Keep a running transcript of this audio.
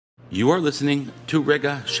You are listening to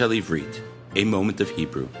Rega Shel Ivrit, a moment of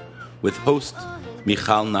Hebrew, with host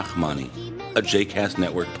Michal Nachmani, a JCast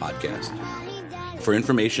Network podcast. For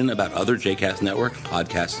information about other JCast Network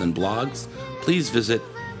podcasts and blogs, please visit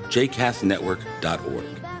jcastnetwork.org.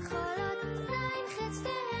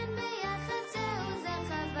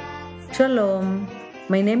 Shalom,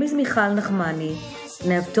 my name is Michal Nachmani,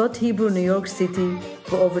 and I've taught Hebrew in New York City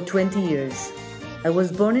for over 20 years. I was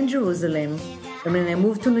born in Jerusalem, and when I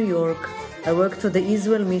moved to New York, I worked for the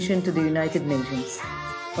Israel Mission to the United Nations.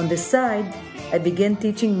 On the side, I began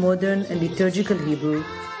teaching modern and liturgical Hebrew,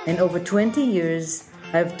 and over 20 years,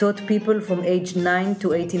 I have taught people from age 9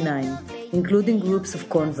 to 89, including groups of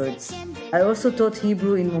converts. I also taught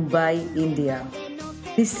Hebrew in Mumbai, India.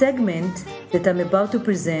 This segment that I'm about to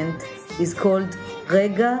present is called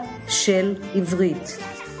Rega Shel Ivrit,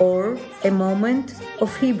 or a moment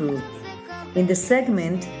of Hebrew. In the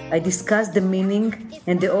segment, I discuss the meaning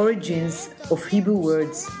and the origins of Hebrew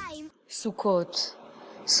words. Sukkot.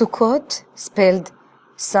 Sukkot spelled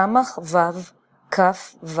Samach Vav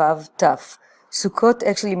Kaf Vav Taf. Sukkot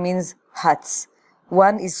actually means huts.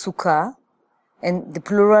 One is Sukkah, and the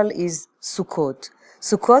plural is Sukkot.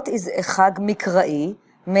 Sukkot is a Chag Mikra'i,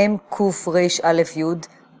 Mem Kuf Reish Aleph Yud.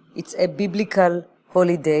 It's a biblical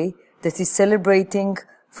holiday that is celebrating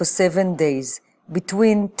for 7 days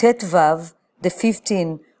between Tet Vav, the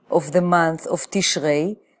 15th of the month of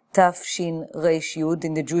Tishrei, Taf Shin Reish Yud.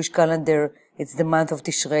 In the Jewish calendar, it's the month of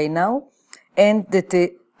Tishrei now, and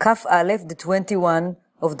the Kaf Aleph, the 21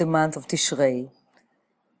 of the month of Tishrei.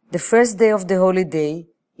 The first day of the holiday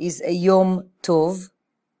is a Yom Tov,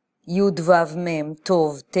 Yud Vav Mem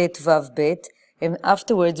Tov Tet Vav Bet, and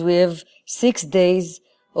afterwards we have 6 days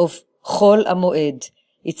of Chol HaMoed.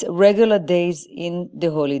 It's regular days in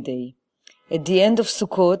the holiday. At the end of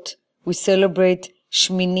Sukkot, we celebrate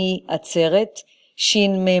Shmini Atzeret,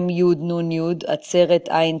 Shin Mem Yud Nun Yud, Atzeret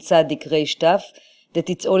Ayin Tzadik Reish Taf, that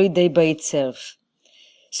it's holiday by itself.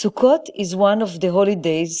 Sukkot is one of the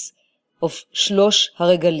holidays of Shlosh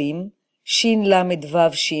HaRegalim, Shin Lamed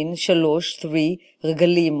Vav Shin, Shalosh, 3,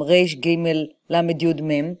 Regalim, Reish Gimel Lamed Yud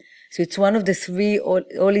Mem. So it's one of the 3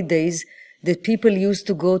 holidays that people used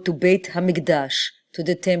to go to Beit HaMikdash, to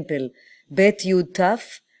the temple. Bet Yud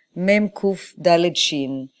Taf, Mem Kuf Daled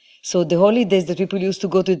Shin. So the holidays that people used to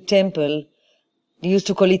go to the temple, they used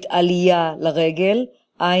to call it Aliyah Laregel,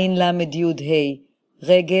 Ayin Lamed Yud Hey,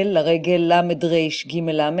 Regel Laregel Lamed Reish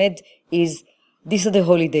Gimel Lamed, these are the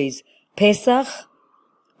holidays. Pesach,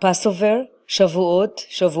 Passover,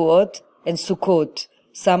 Shavuot, and Sukkot,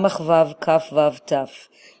 Samach Vav Kaf Vav Taf.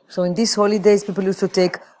 So in these holidays, people used to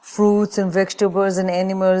take fruits and vegetables and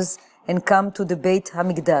animals and come to the Beit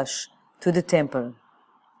HaMikdash, to the temple.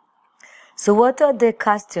 So what are the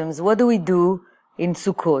customs? What do we do in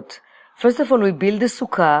Sukkot? First of all, we build the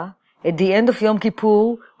sukkah. At the end of Yom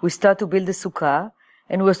Kippur, we start to build the sukkah,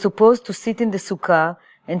 and we're supposed to sit in the sukkah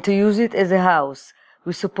and to use it as a house.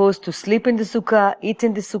 We're supposed to sleep in the sukkah, eat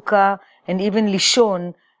in the sukkah, and even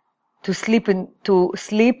lishon, to sleep,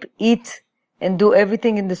 eat, and do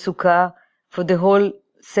everything in the sukkah for the whole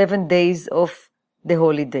 7 days of the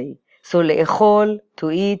holiday. So le'echol, to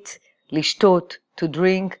eat, lishtot, to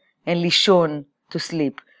drink, and lishon, to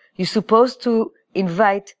sleep. You're supposed to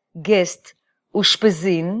invite guests,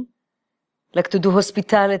 ushpezin, like to do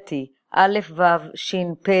hospitality. Aleph, Vav,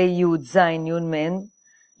 Shin, Pei, Yud, Zayin,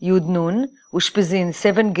 Yud, Nun, ushpezin,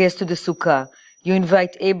 7 guests to the sukkah. You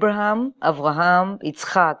invite Abraham, Avraham,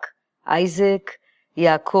 Yitzchak, Isaac,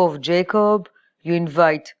 Yaakov, Jacob. You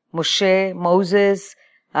invite Moshe, Moses,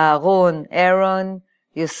 Aaron,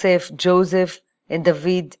 Yosef, Joseph, and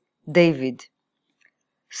David.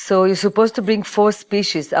 So you're supposed to bring 4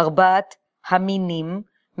 species, Arbaat Haminim,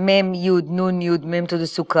 Mem Yud, Nun Yud, Mem to the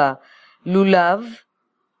Sukkah, Lulav,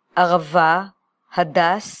 Arava,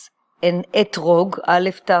 Hadas, and Etrog,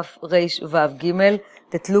 Aleph Taf Reish Vav Gimel,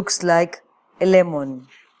 that looks like a lemon.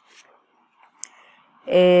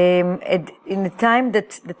 In the time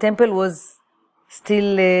that the temple was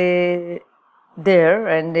still there,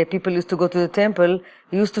 and people used to go to the temple,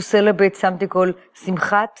 they used to celebrate something called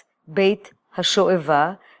Simchat Beit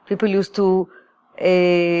HaShoeva. People used to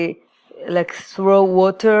throw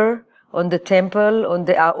water on the temple, on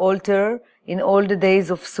the altar, in all the days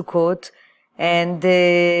of Sukkot, and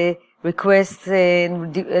request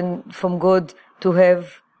from God to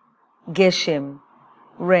have Geshem,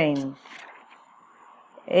 rain.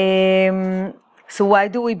 So why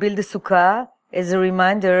do we build the sukkah? As a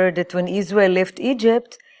reminder that when Israel left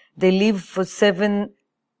Egypt, they lived for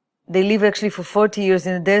 40 years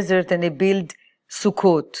in the desert, and they built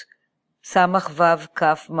Sukkot. Samach Vav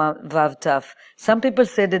Kaf Vav Taf. Some people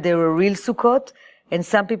say that they were real Sukkot, And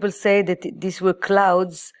some people say that these were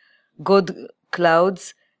clouds, God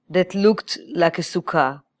clouds, that looked like a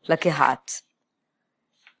sukkah, like a hat.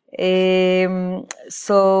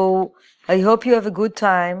 So I hope you have a good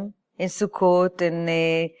time in Sukkot and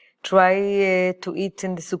try to eat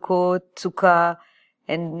in the sukkah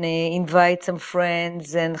and invite some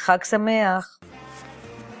friends and Chag Sameach.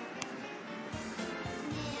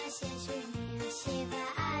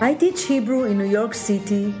 I teach Hebrew in New York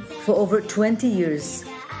City for over 20 years,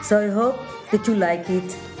 so I hope that you like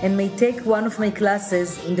it and may take one of my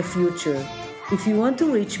classes in the future. If you want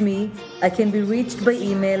to reach me, I can be reached by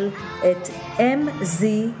email at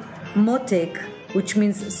mzmotek, which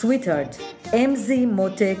means sweetheart,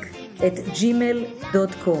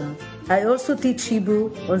 mzmotek@gmail.com. I also teach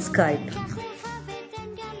Hebrew on Skype.